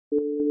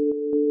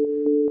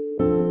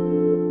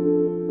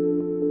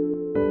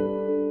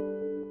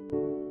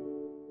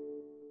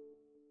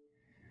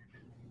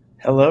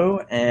Hello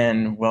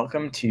and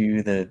welcome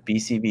to the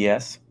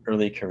BCBS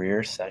Early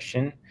Career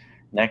Session,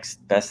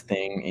 Next Best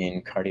Thing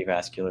in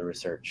Cardiovascular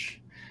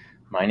Research.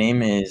 My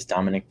name is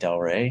Dominic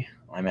Delray.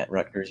 I'm at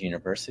Rutgers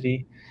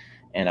University,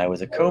 and I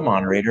was a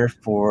co-moderator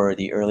for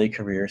the Early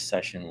Career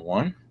Session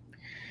 1.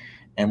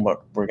 And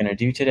what we're going to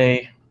do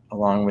today,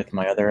 along with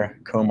my other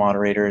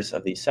co-moderators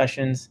of these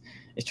sessions,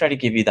 is try to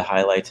give you the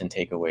highlights and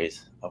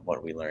takeaways of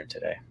what we learned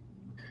today.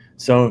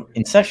 So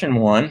in Session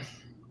 1,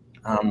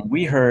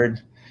 we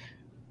heard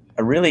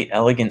a really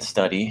elegant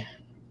study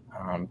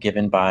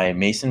given by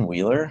Mason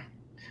Wheeler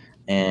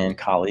and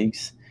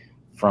colleagues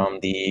from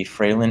the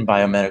Fralin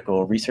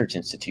Biomedical Research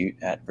Institute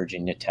at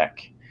Virginia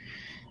Tech.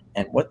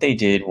 And what they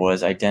did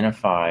was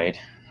identified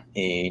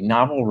a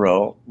novel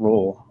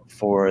role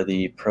for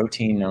the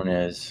protein known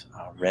as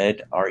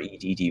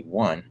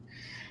RED-1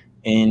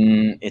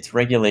 in its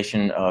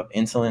regulation of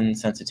insulin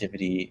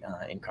sensitivity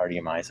in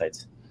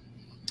cardiomyocytes.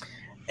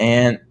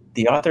 And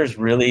the authors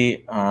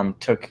really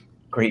took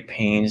great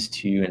pains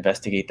to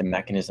investigate the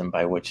mechanism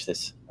by which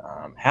this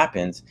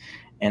happens,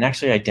 and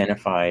actually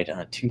identified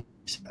two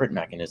separate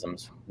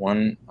mechanisms,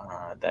 one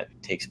that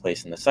takes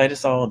place in the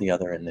cytosol, the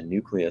other in the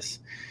nucleus.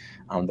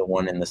 The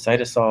one in the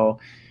cytosol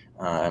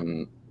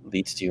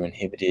leads to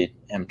inhibited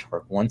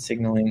mTORC1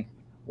 signaling,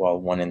 while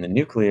one in the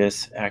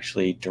nucleus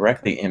actually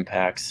directly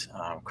impacts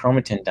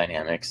chromatin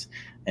dynamics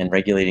and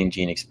regulating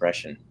gene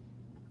expression,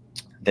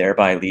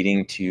 thereby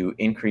leading to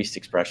increased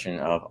expression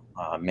of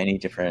many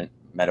different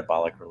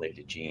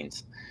metabolic-related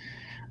genes,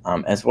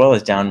 as well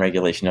as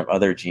downregulation of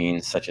other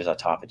genes such as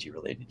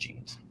autophagy-related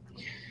genes.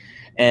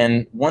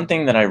 And one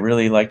thing that I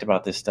really liked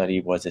about this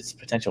study was its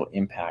potential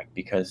impact,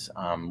 because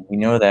we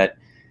know that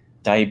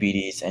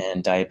diabetes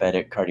and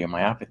diabetic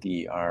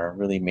cardiomyopathy are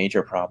really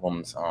major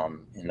problems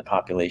in the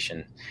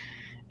population.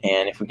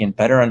 And if we can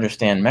better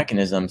understand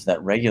mechanisms that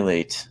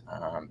regulate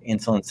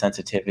insulin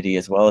sensitivity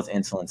as well as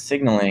insulin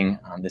signaling,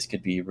 this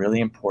could be really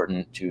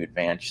important to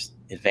advance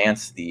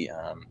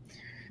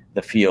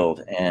the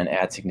field and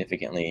add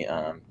significantly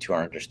to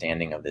our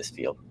understanding of this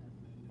field.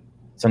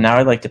 So now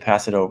I'd like to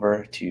pass it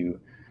over to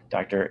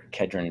Dr.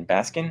 Kedryn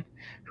Baskin,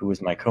 who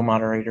is my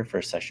co-moderator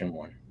for Session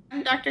 1.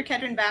 I'm Dr.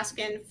 Kedryn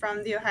Baskin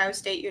from The Ohio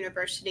State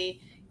University,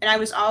 and I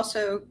was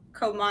also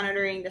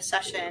co-monitoring the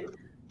session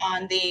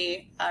on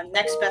the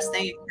next best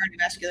thing in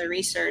cardiovascular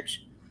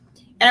research.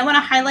 And I want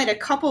to highlight a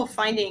couple of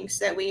findings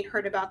that we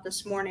heard about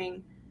this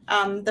morning.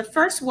 The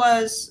first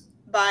was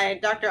by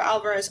Dr.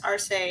 Alvarez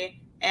Arce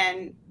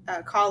and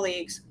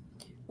colleagues,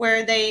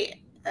 where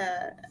they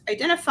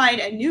identified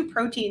a new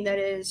protein that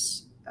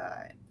is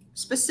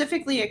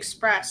specifically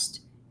expressed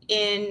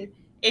in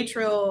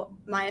atrial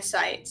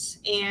myocytes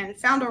and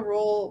found a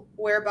role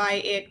whereby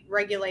it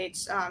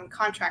regulates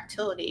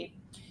contractility.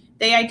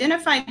 They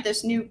identified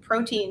this new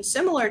protein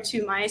similar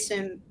to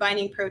myosin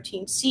binding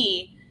protein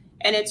C,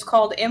 and it's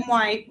called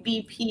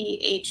MYBPHL.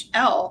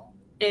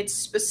 It's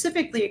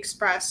specifically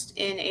expressed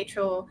in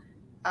atrial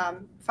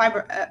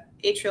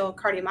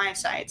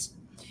cardiomyocytes.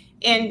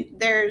 And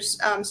there's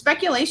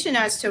speculation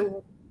as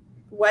to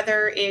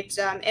whether it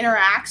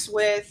interacts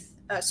with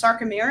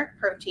sarcomeric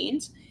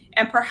proteins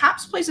and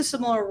perhaps plays a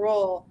similar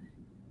role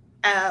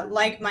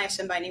like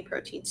myosin binding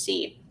protein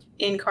C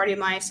in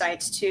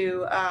cardiomyocytes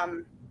to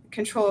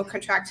control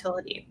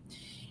contractility.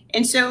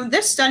 And so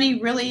this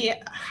study really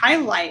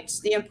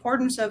highlights the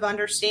importance of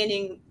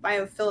understanding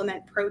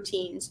biofilament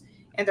proteins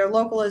and their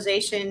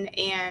localization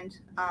and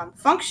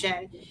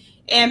function,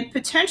 and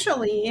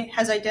potentially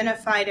has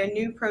identified a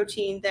new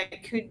protein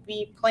that could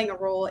be playing a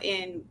role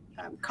in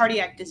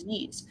cardiac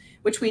disease,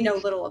 which we know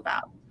little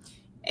about.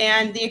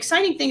 And the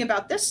exciting thing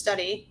about this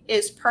study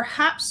is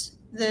perhaps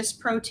this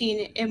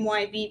protein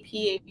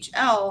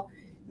MYBPHL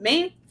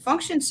may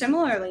function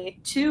similarly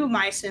to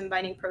myosin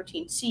binding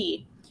protein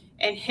C,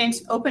 and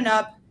hence open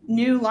up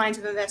new lines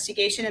of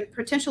investigation and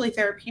potentially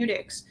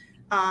therapeutics,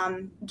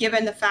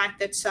 given the fact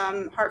that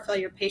some heart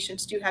failure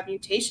patients do have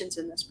mutations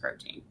in this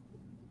protein.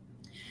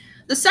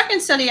 The second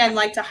study I'd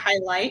like to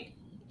highlight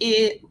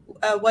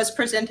was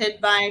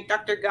presented by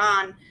Dr.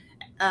 Nguyen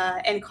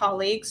and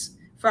colleagues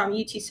from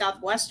UT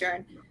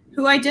Southwestern,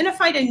 who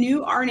identified a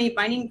new RNA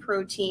binding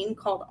protein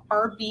called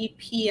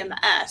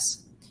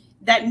RBPMS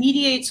that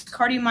mediates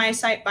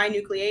cardiomyocyte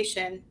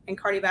binucleation and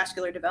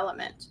cardiovascular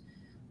development.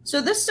 So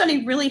this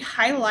study really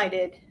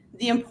highlighted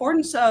the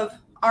importance of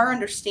our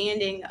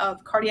understanding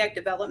of cardiac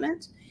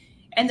development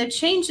and the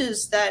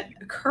changes that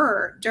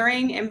occur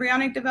during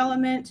embryonic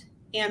development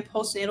and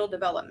postnatal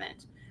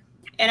development,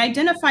 and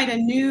identified a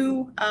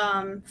new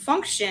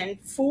function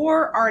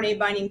for RNA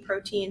binding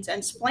proteins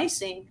and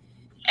splicing,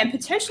 and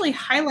potentially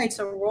highlights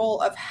a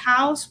role of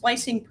how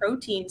splicing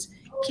proteins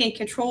can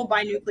control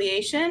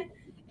binucleation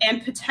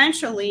and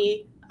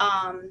potentially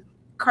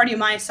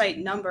cardiomyocyte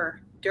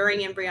number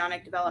during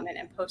embryonic development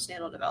and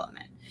postnatal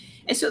development.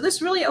 And so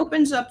this really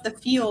opens up the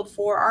field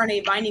for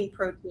RNA binding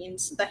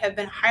proteins that have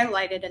been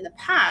highlighted in the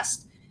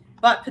past,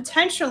 but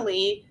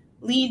potentially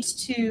leads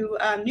to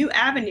new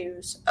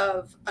avenues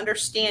of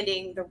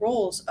understanding the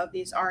roles of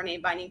these RNA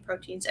binding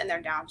proteins and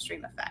their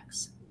downstream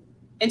effects.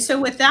 And so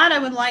with that, I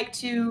would like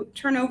to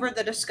turn over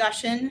the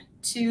discussion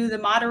to the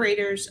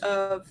moderators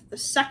of the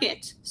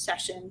second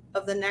session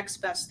of the next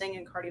best thing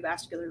in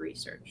cardiovascular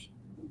research.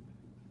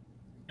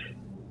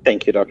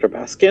 Thank you, Dr.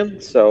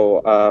 Baskin.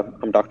 So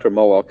I'm Dr.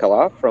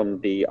 Al-Khalaf from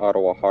the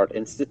Ottawa Heart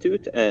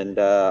Institute, and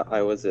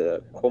I was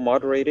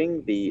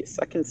co-moderating the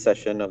second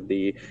session of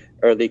the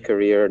Early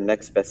Career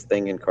Next Best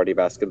Thing in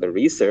Cardiovascular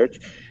Research.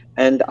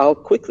 And I'll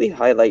quickly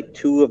highlight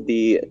two of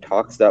the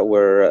talks that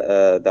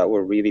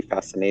were really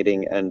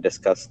fascinating and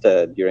discussed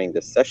during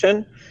this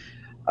session.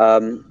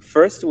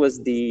 First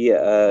was the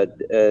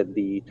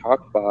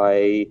talk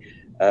by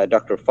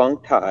Dr. Feng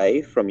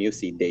Tai from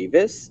UC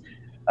Davis,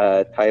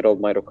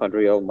 titled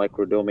Mitochondrial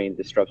Microdomain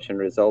Disruption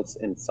Results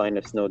in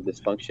Sinus Node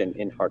Dysfunction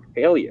in Heart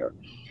Failure.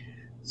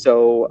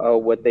 So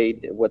what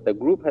the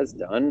group has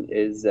done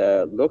is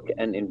look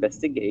and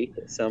investigate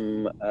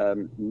some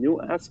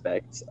new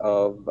aspects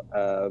of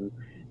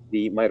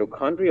the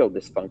mitochondrial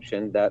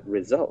dysfunction that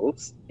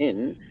results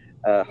in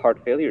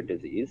heart failure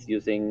disease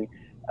using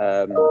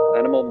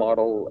animal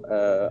model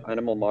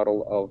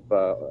of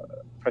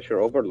pressure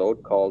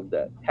overload called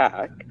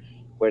TAC,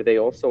 where they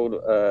also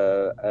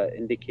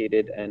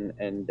indicated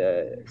and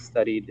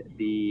studied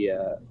the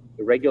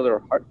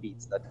irregular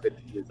heartbeats that could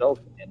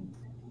result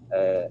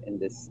in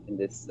this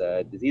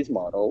disease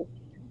model.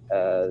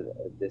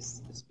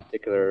 This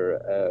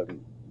particular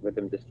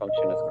rhythm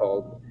dysfunction is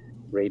called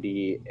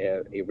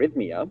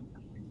bradyarrhythmia.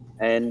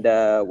 And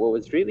what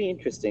was really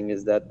interesting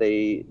is that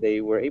they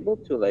were able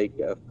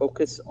to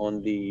focus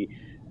on the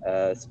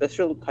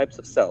special types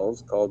of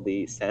cells called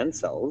the SAN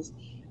cells,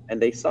 and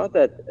they saw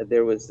that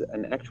there was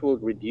an actual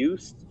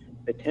reduced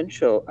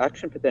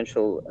action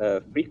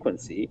potential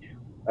frequency,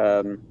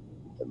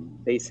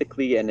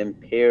 basically an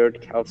impaired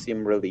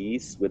calcium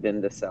release within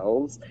the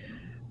cells.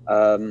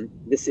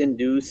 This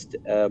induced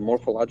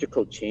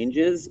morphological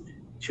changes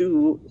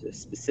to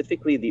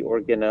specifically the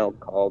organelle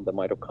called the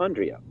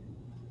mitochondria.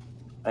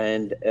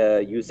 And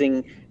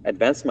using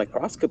advanced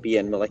microscopy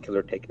and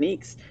molecular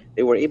techniques,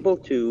 they were able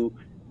to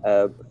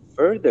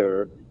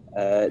further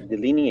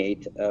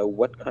delineate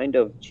what kind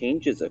of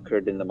changes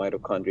occurred in the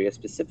mitochondria.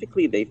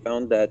 Specifically, they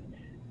found that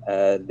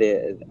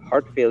the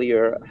heart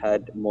failure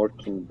had more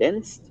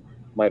condensed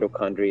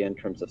mitochondria in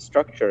terms of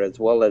structure, as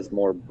well as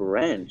more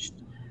branched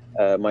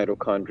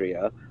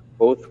mitochondria,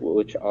 both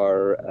which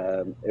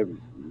are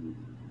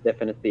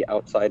definitely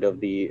outside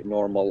of the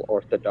normal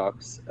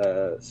orthodox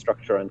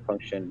structure and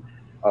function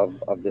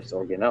of this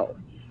organelle.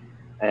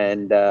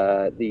 And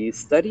the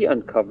study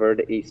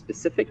uncovered a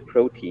specific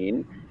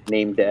protein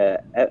named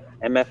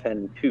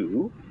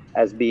MFN2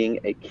 as being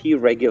a key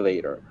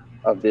regulator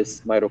of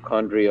this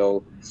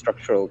mitochondrial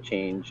structural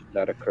change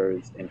that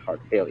occurs in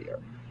heart failure.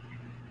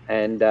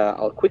 And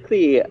I'll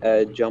quickly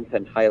jump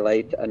and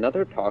highlight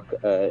another talk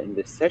in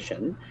this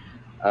session.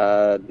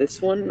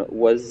 This one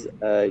was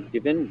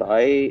given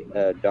by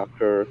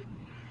Dr.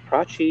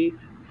 Prachi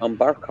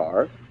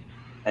Ambarkar,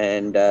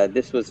 and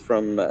this was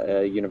from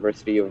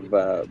University of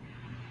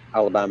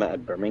Alabama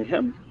at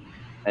Birmingham.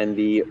 And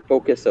the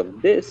focus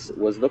of this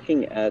was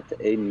looking at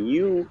a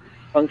new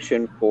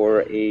function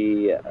for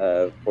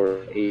a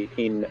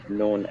protein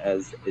known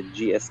as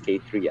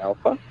GSK3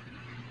 alpha.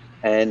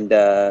 And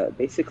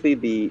basically,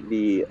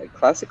 the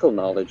classical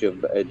knowledge of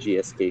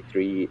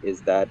GSK3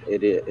 is that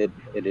it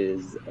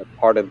is a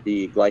part of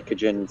the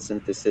glycogen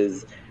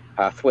synthesis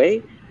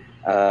pathway.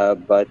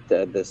 But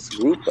this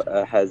group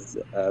has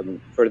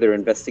further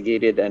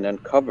investigated and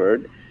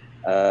uncovered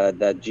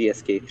that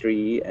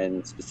GSK3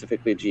 and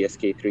specifically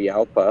GSK3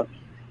 alpha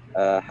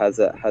has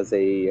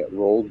a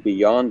role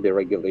beyond the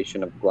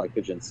regulation of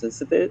glycogen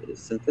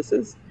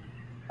synthesis.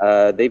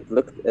 They've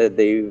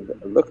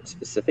looked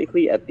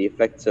specifically at the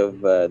effects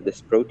of this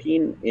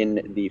protein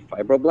in the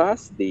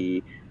fibroblasts,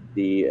 the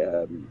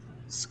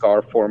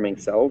scar-forming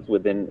cells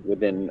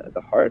within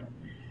the heart.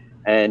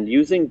 And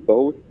using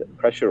both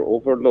pressure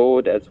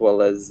overload as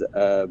well as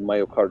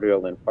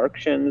myocardial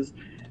infarctions,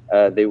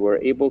 they were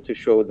able to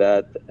show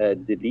that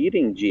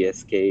deleting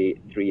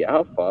GSK3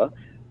 alpha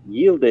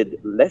yielded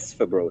less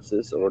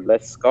fibrosis or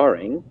less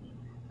scarring,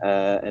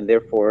 and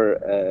therefore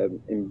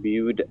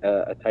imbued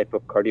a type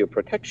of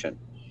cardioprotection.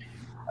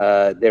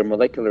 Their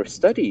molecular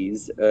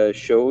studies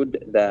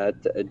showed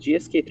that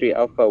GSK3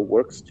 alpha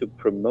works to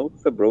promote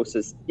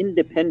fibrosis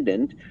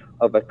independent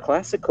of a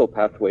classical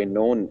pathway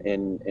known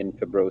in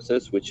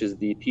fibrosis, which is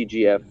the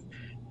TGF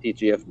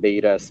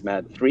beta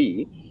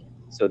SMAD3.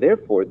 So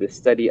therefore, this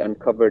study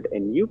uncovered a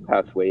new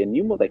pathway, a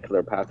new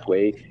molecular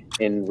pathway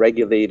in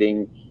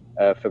regulating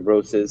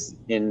fibrosis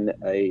in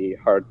a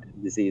heart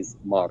disease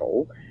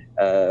model.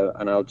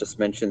 And I'll just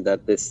mention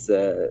that this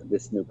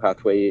new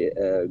pathway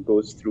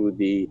goes through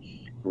the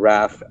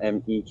RAF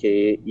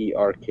MEK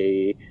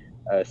ERK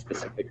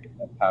specific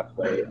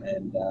pathway,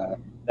 and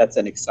that's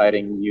an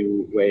exciting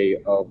new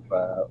way of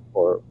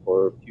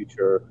for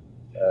future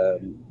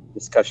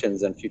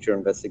discussions and future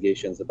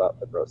investigations about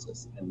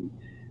fibrosis. And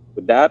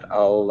with that,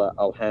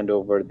 I'll hand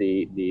over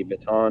the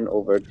baton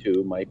over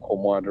to my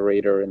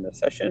co-moderator in the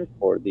session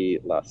for the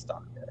last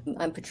talk there.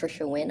 I'm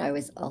Patricia Nguyen. I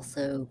was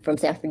also from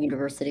Stanford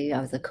University.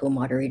 I was a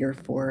co-moderator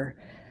for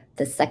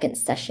the second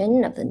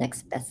session of the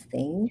Next Best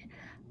Thing.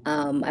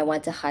 I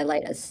want to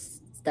highlight a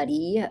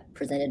study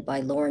presented by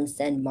Lauren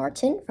Sen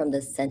Martin from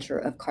the Center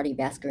of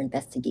Cardiovascular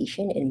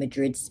Investigation in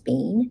Madrid,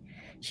 Spain.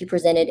 She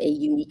presented a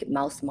unique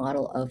mouse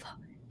model of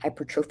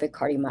hypertrophic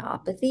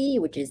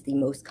cardiomyopathy, which is the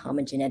most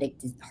common genetic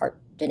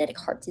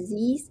heart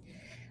disease.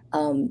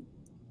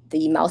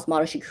 The mouse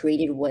model she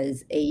created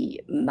was a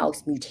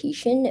mouse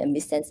mutation, a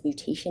missense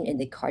mutation in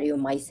the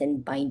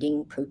cardiomyosin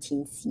binding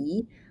protein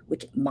C,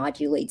 which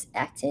modulates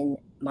actin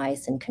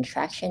myosin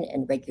contraction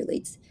and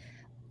regulates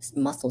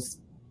muscle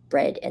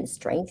spread and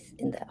strength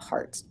in the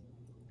heart.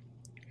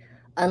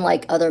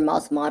 Unlike other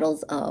mouse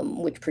models,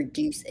 which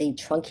produce a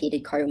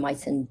truncated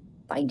cardiomyosin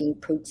binding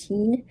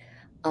protein,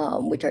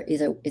 which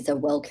is a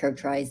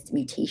well-characterized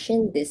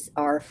mutation, this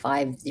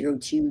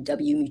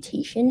R502W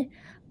mutation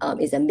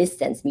is a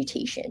missense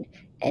mutation,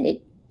 and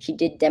she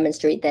did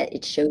demonstrate that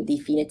it showed the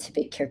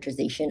phenotypic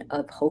characterization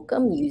of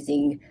HOCM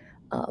using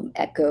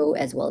echo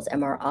as well as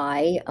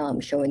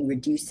MRI, showing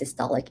reduced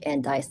systolic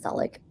and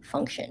diastolic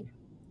function.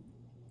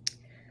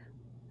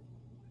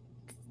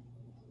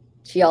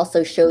 She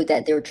also showed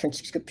that there were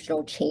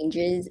transcriptional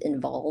changes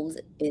involved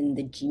in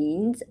the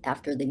genes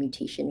after the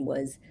mutation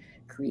was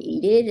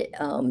created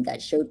that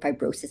showed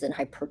fibrosis and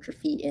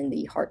hypertrophy in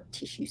the heart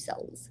tissue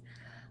cells.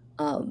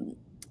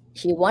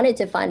 She wanted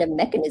to find a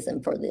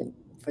mechanism for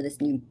this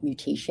new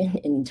mutation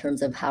in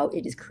terms of how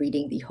it is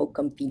creating the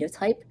HOCM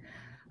phenotype.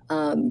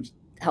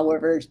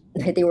 However,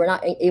 they were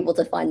not able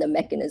to find the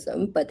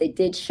mechanism, but they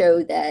did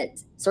show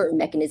that certain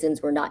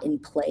mechanisms were not in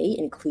play,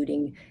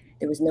 including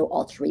there was no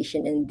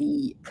alteration in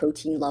the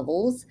protein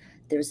levels,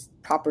 there's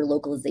proper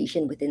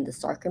localization within the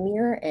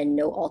sarcomere, and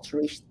no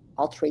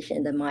alteration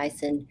in the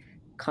myosin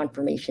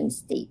conformation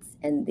states.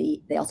 And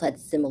they also had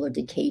similar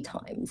decay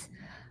times.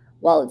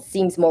 While it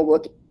seems more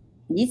work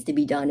needs to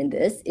be done in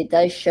this, it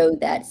does show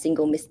that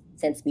single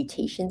missense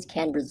mutations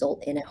can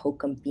result in a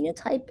HOCM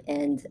phenotype,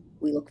 and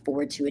we look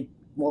forward to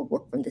more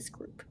work from this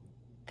group.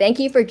 Thank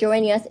you for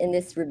joining us in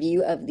this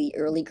review of the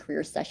early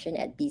career session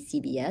at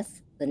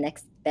BCBS, the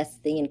next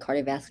best thing in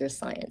cardiovascular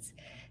science.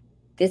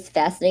 This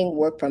fascinating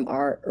work from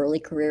our early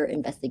career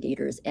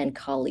investigators and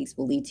colleagues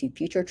will lead to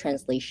future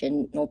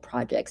translational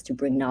projects to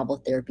bring novel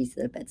therapies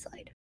to the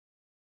bedside.